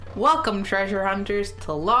Welcome, treasure hunters,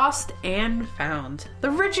 to Lost and Found,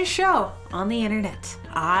 the richest show on the internet.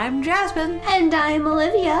 I'm Jasmine. And I'm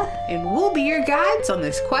Olivia. And we'll be your guides on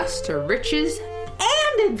this quest to riches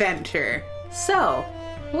and adventure. So,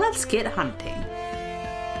 let's get hunting.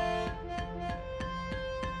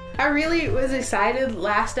 I really was excited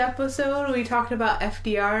last episode when we talked about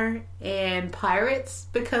FDR and pirates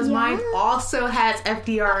because mine also has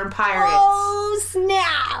FDR and pirates. Oh,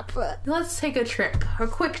 snap! Let's take a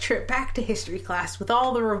quick trip back to history class with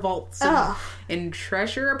all the revolts and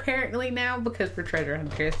treasure apparently now because we're treasure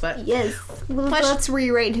hunters. But yes, let's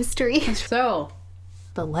rewrite history. So,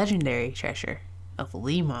 the legendary treasure of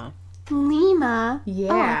Lima. Lima?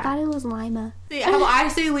 Yeah. Oh, I thought it was Lima. How I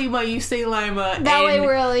say Lima, you say Lima. That way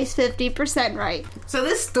we're at least 50% right. So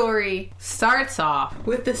this story starts off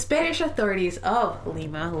with the Spanish authorities of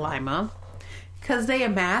Lima, because they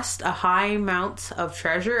amassed a high amount of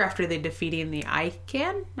treasure after they defeated the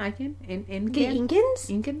Incan? The Incans?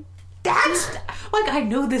 Incan? That's, like, I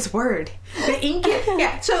know this word. The Incan?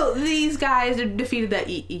 Yeah, so these guys defeated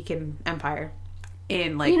the Incan Empire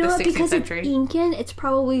in, like, the 16th century. Because it's Incan, it's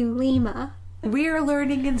probably Lima. We're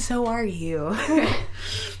learning and so are you.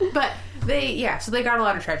 But so they got a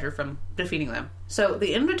lot of treasure from defeating them. So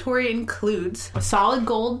the inventory includes a solid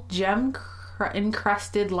gold gem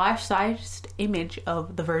encrusted life-sized image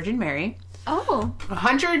of the Virgin Mary. Oh.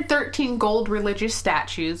 113 gold religious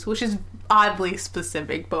statues, which is oddly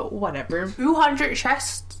specific, but whatever. 200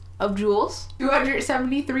 chests of jewels,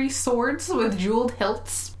 273 swords with jeweled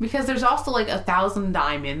hilts, because there's also like 1,000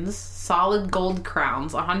 diamonds, solid gold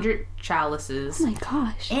crowns, 100 chalices. Oh my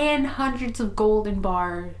gosh. And hundreds of gold and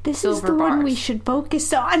This is the one we should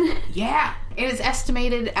focus on. Yeah. It is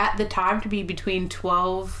estimated at the time to be between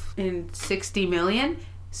 12 and 60 million.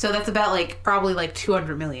 So that's about probably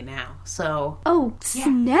 200 million now. So. Oh,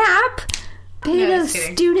 snap! Pay those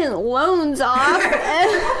student loans off.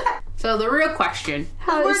 So the real question.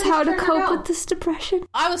 How to cope with this depression?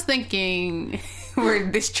 I was thinking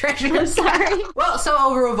where this treasure I'm sorry. Well, so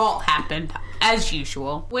a revolt happened, as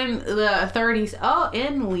usual. When the authorities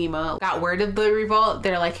in Lima got word of the revolt,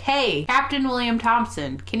 they're like, hey, Captain William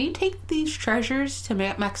Thompson, can you take these treasures to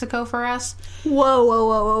Mexico for us?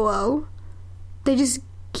 Whoa. They just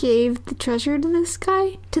gave the treasure to this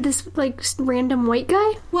guy? To this, random white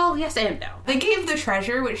guy? Well, yes and no. They gave the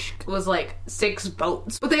treasure, which was, 6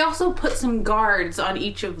 boats. But they also put some guards on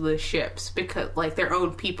each of the ships, because, their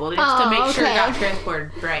own people, just to make sure it got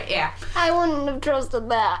transported right, yeah. I wouldn't have trusted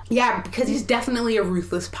that. Yeah, because he's definitely a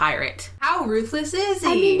ruthless pirate. How ruthless is he?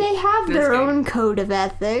 I mean, they have their own code of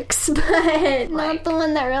ethics, but not the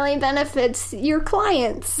one that really benefits your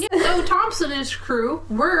clients. Yeah, so Thompson and his crew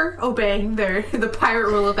were obeying the pirate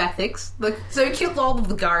rule of ethics. So he killed all of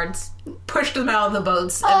the guards, pushed them out of the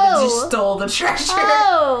boats, and then just stole the treasure.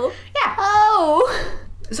 Oh! Yeah. Oh!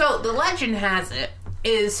 So the legend has it,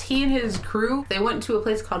 is he and his crew, they went to a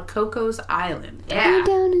place called Coco's Island. Yeah. We're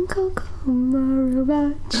down in Coco,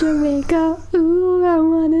 Aruba, Jamaica. Ooh, I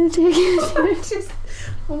wanna take it.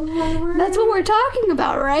 That's what we're talking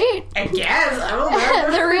about, right? I guess. I don't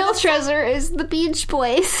know. The real treasure is the beach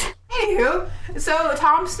place. Anywho, so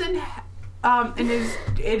Thompson and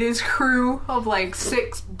his crew of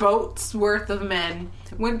 6 boats worth of men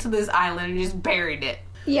went to this island and just buried it.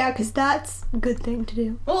 Yeah, because that's a good thing to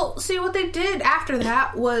do. Well, see, what they did after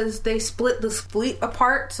that was they split the fleet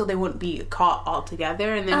apart so they wouldn't be caught all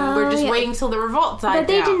together, and then we were just waiting till the revolt died down. But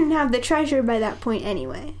they didn't have the treasure by that point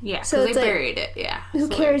anyway. Yeah, so they buried it, yeah. Who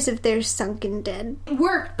cares if they're sunken dead? It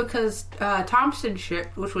worked because Thompson's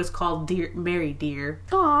ship, which was called Mary Deer,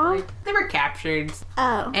 Aww. they were captured.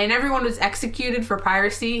 Oh. And everyone was executed for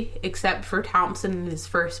piracy except for Thompson and his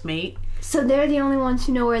first mate. So they're the only ones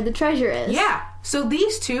who know where the treasure is. Yeah. So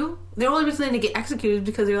these two, the only reason they didn't get executed is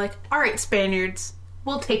because they're like, alright, Spaniards,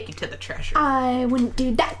 we'll take you to the treasure. I wouldn't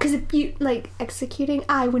do that, because if you, executing,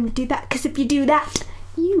 I wouldn't do that, because if you do that,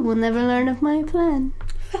 you will never learn of my plan.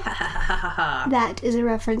 That is a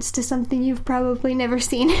reference to something you've probably never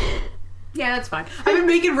seen. Yeah, that's fine. I've been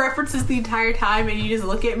making references the entire time, and you just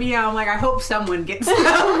look at me, and I'm like, I hope someone gets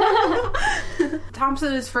them. Thompson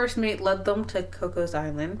and his first mate led them to Coco's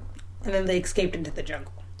Island, and then they escaped into the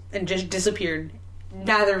jungle and just disappeared.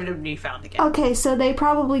 Neither of them to be found again. Okay, so they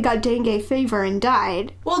probably got dengue fever and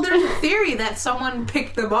died. Well, there's a theory that someone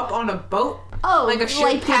picked them up on a boat. Oh, a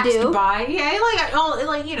ship passed do. by.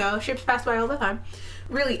 Yeah, ships pass by all the time.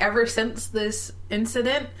 Really, ever since this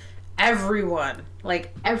incident, everyone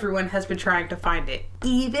has been trying to find it.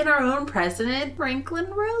 Even our own president, Franklin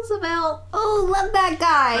Roosevelt. Oh, love that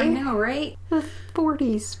guy. I know, right? The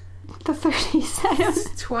 40s. the 30s. I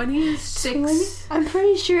don't 26. I'm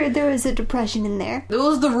pretty sure there was a depression in there. It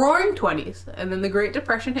was the roaring 20s. And then the Great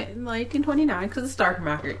Depression hit in 1929 because the stock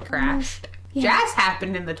market crashed. Yeah. Jazz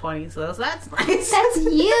happened in the 20s, though, so that's nice. That's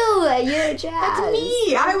you. You're Jazz. That's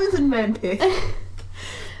me. I was invented.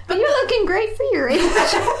 But you're looking great for your age.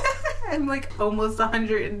 I'm like almost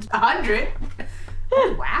 100. 100?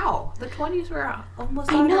 Oh, wow. The 20s were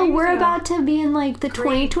almost 100 I know, years we're ago. about to be in like the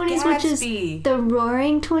Great 2020s, which is Gatsby. the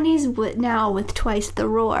roaring 20s, but now with twice the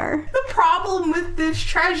roar. The problem with this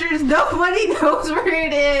treasure is nobody knows where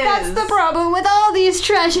it is. That's the problem with all these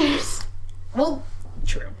treasures. Well,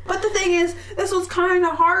 true. But the thing is, this one's kind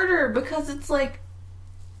of harder because it's like,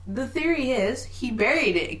 the theory is he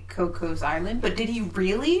buried it at Coco's Island, but did he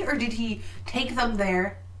really? Or did he take them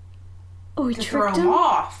there Oh, he to throw tricked them him?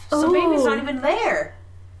 off? So maybe it's not Oh. even there.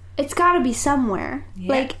 It's gotta be somewhere. Yeah.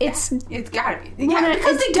 Like, it's gotta be. Well, Yeah,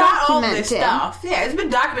 because it's they got all this documented. stuff. Yeah, it's been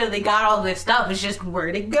documented they got all this stuff. It's just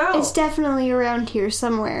where'd it go? it's definitely around here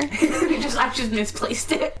somewhere. I just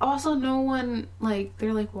misplaced it. Also, no one, like,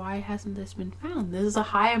 they're like, why hasn't this been found? This is a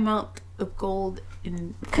high amount of gold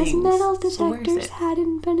in Because things. metal So where's detectors it?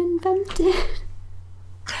 hadn't been invented.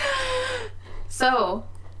 So,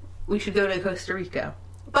 we should go to Costa Rica.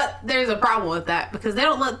 But there's a problem with that because they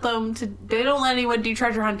don't let anyone do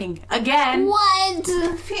treasure hunting again. What?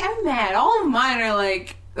 See, I'm mad. All of mine are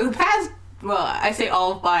like the past. Well, I say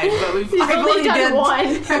all of mine, but I've only done one.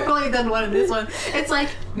 I've only done one in this one. It's like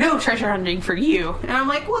no treasure hunting for you, and I'm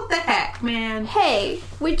like, what the heck, man? Hey,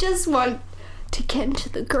 we just want to get into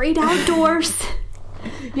the great outdoors.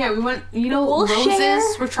 Yeah, we want We'll roses. share.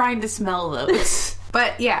 We're trying to smell those.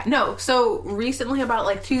 But yeah, no. So recently, about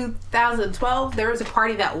like 2012, there was a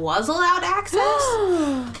party that was allowed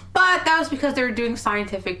access. But that was because they were doing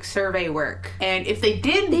scientific survey work. And if they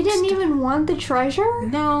did... They didn't even want the treasure?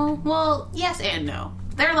 No. Well, yes and no.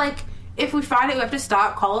 They're like, if we find it, we have to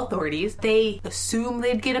stop, call authorities. They assume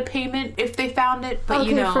they'd get a payment if they found it. But,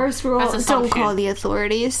 Okay, first rule, that's don't assumption. call the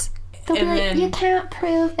authorities. They'll be And like, then- you can't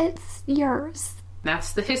prove it's yours.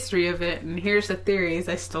 That's the history of it. And here's the theories.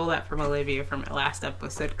 I stole that from Olivia from my last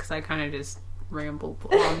episode because I kind of just rambled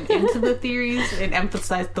on into the theories and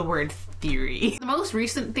emphasized the word theory. The most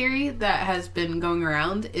recent theory that has been going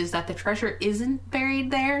around is that the treasure isn't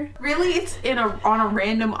buried there. Really, it's on a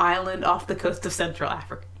random island off the coast of Central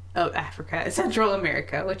Central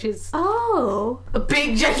America, which is Oh. a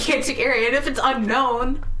big, gigantic area. And if it's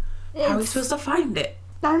unknown, how are we supposed to find it?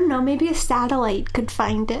 I don't know, maybe a satellite could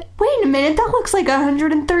find it. Wait a minute, that looks like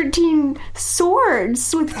 113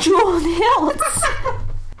 swords with jeweled hilts.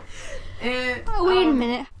 And, Wait a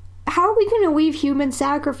minute. How are we going to weave human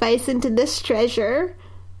sacrifice into this treasure?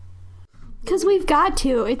 Because we've got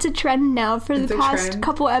to. It's a trend now for the It's a past trend.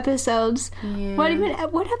 couple episodes. Yeah.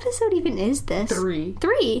 What episode even is this? 3.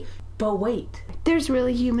 3. But wait. There's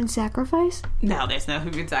really human sacrifice? No, there's no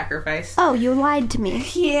human sacrifice. Oh, you lied to me.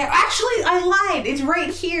 Yeah, actually, I lied. It's right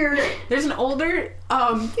here. There's an older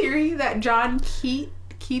theory that John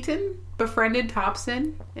Keaton befriended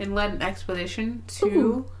Thompson and led an expedition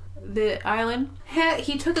to the island.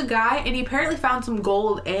 He took a guy and he apparently found some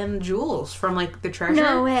gold and jewels from like the treasure.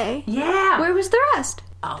 No way. Yeah. Where was the rest?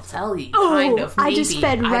 I'll tell you. Oh, kind of. I just maybe.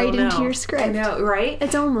 fed I right don't into know. your script. I know, right?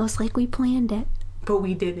 It's almost like we planned it. But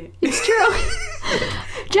we didn't. It's true.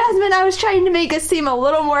 Jasmine, I was trying to make us seem a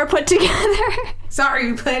little more put together.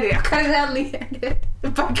 Sorry, we planned it. I'll cut it out in the edit.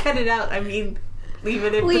 If I cut it out, I mean leave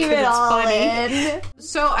it in Leave because it it's all funny. in.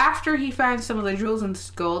 So after he finds some of the jewels and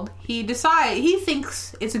gold, he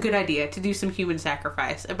thinks it's a good idea to do some human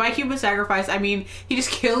sacrifice. And by human sacrifice, I mean he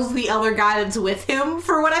just kills the other guy that's with him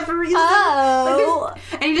for whatever reason. Oh.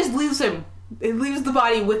 And he just leaves him. He leaves the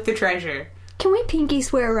body with the treasure. Can we pinky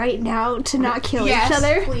swear right now to not kill Yes, each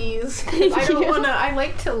other? please. Thank I don't you. want to. I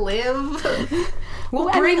like to live.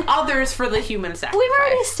 We'll bring others for the human sacrifice. We've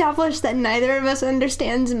already established that neither of us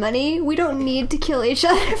understands money. We don't need to kill each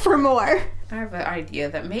other for more. I have an idea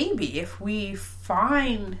that maybe if we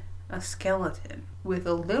find a skeleton with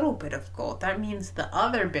a little bit of gold, that means the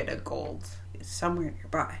other bit of gold is somewhere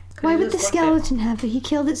nearby. Why would the skeleton have it? He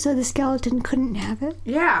killed it so the skeleton couldn't have it.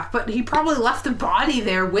 Yeah, but he probably left the body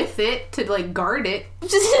there with it to, like, guard it.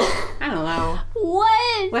 I don't know.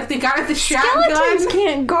 What? Like the guy with the Skeletons shotgun.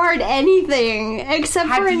 can't guard anything except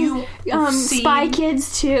Have for in you seen- Spy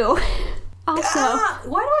Kids 2. Also,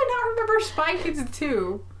 Why do I not remember Spy Kids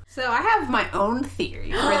 2? So I have my own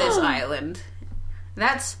theory for this island.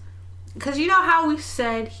 That's because you know how we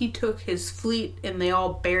said he took his fleet and they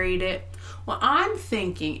all buried it. What I'm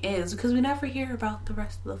thinking is because we never hear about the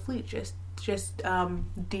rest of the fleet, just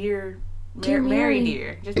deer, Mary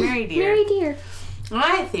Deer, just Mary Deer. Mary Dear.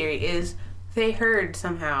 My theory is they heard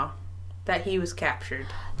somehow that he was captured.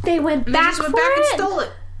 They went And back they just went for back it? and stole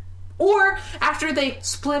it. Or after they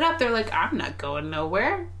split up, they're like, I'm not going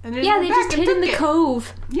nowhere. And Yeah, went they back just and hid in took the it.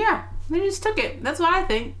 cove. Yeah, they just took it. That's what I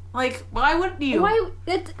think. Like, why wouldn't you?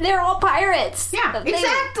 They're all pirates. Yeah,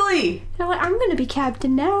 exactly. They're like, I'm gonna be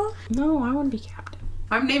captain now. No, I wouldn't be captain.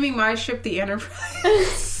 I'm naming my ship the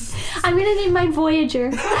Enterprise. I'm gonna name mine Voyager.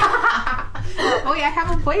 Oh yeah, I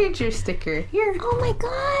have a Voyager sticker. Here. Oh my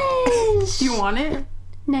gosh. You want it?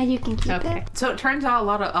 Now you can keep Okay. it. So it turns out a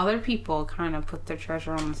lot of other people kind of put their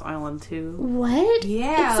treasure on this island too. What?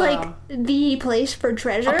 Yeah. It's like the place for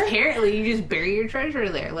treasure. Apparently, you just bury your treasure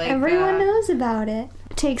there. Like Everyone knows about it.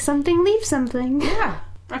 Take something, leave something. Yeah.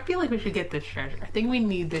 I feel like we should get this treasure. I think we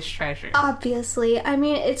need this treasure. Obviously. I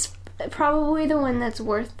mean, it's probably the one that's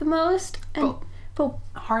worth the most. And, but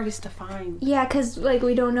hardest to find. yeah, because, like,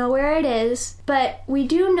 we don't know where it is. But we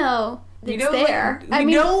do know it's there. We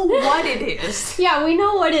know what it is. Yeah, we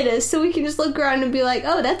know what it is, so we can just look around and be like,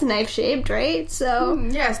 oh, that's knife-shaped, right? So...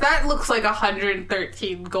 Yes, that looks like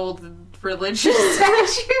 113 golden religious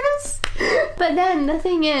statues. But then, the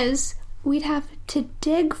thing is, we'd have to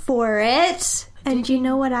dig for it. And do you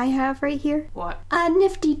know what I have right here? What? A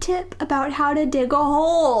nifty tip about how to dig a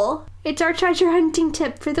hole. It's our treasure hunting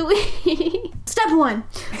tip for the week. Step 1.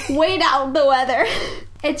 Wait out the weather.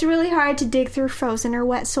 It's really hard to dig through frozen or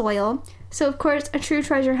wet soil. So, of course, a true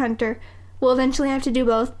treasure hunter will eventually have to do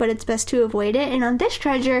both, but it's best to avoid it. And on this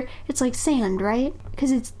treasure, it's like sand, right?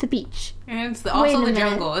 Because it's the beach. And it's also the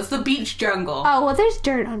jungle. It's the beach jungle. Oh, well, there's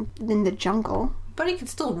dirt in the jungle. But it can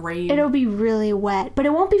still rain. It'll be really wet, but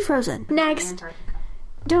it won't be frozen. Next,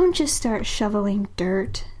 don't just start shoveling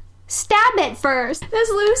dirt. Stab it first. This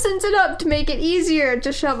loosens it up to make it easier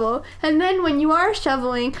to shovel. And then when you are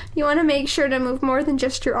shoveling, you want to make sure to move more than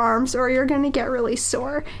just your arms or you're going to get really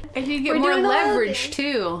sore. And you get more leverage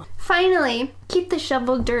too. Finally, keep the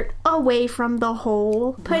shoveled dirt away from the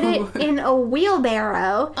hole. Put it in a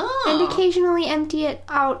wheelbarrow and occasionally empty it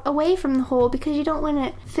out away from the hole because you don't want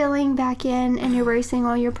it filling back in and erasing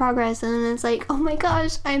all your progress. And then it's like, oh my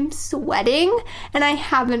gosh, I'm sweating and I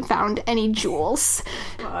haven't found any jewels.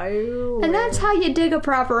 And that's how you dig a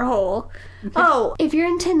proper hole. Oh, if you're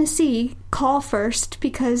in Tennessee, call first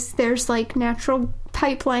because there's like natural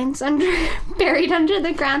pipelines buried under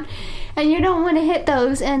the ground and you don't want to hit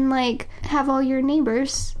those and like have all your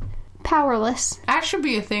neighbors powerless. That should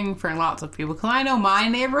be a thing for lots of people because I know my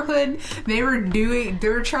neighborhood, they were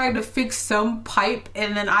trying to fix some pipe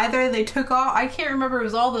and then either they took off, I can't remember, it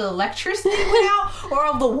was all the electricity went out or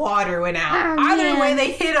all the water went out. Either way,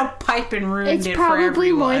 they hit a pipe and ruined it for everyone. It's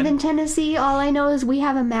probably more than Tennessee. All I know is we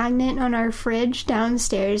have a magnet on our fridge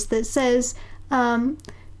downstairs that says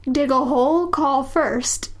dig a hole, call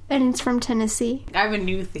first, and it's from Tennessee. I have a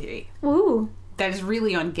new theory. Ooh. That is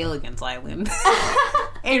really on Gilligan's Island.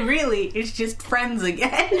 And really, it's just Friends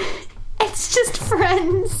again. It's just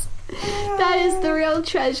Friends. That is the real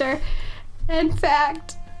treasure. In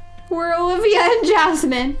fact, we're Olivia and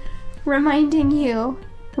Jasmine, reminding you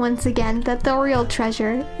once again that the real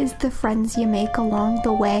treasure is the friends you make along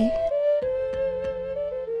the way.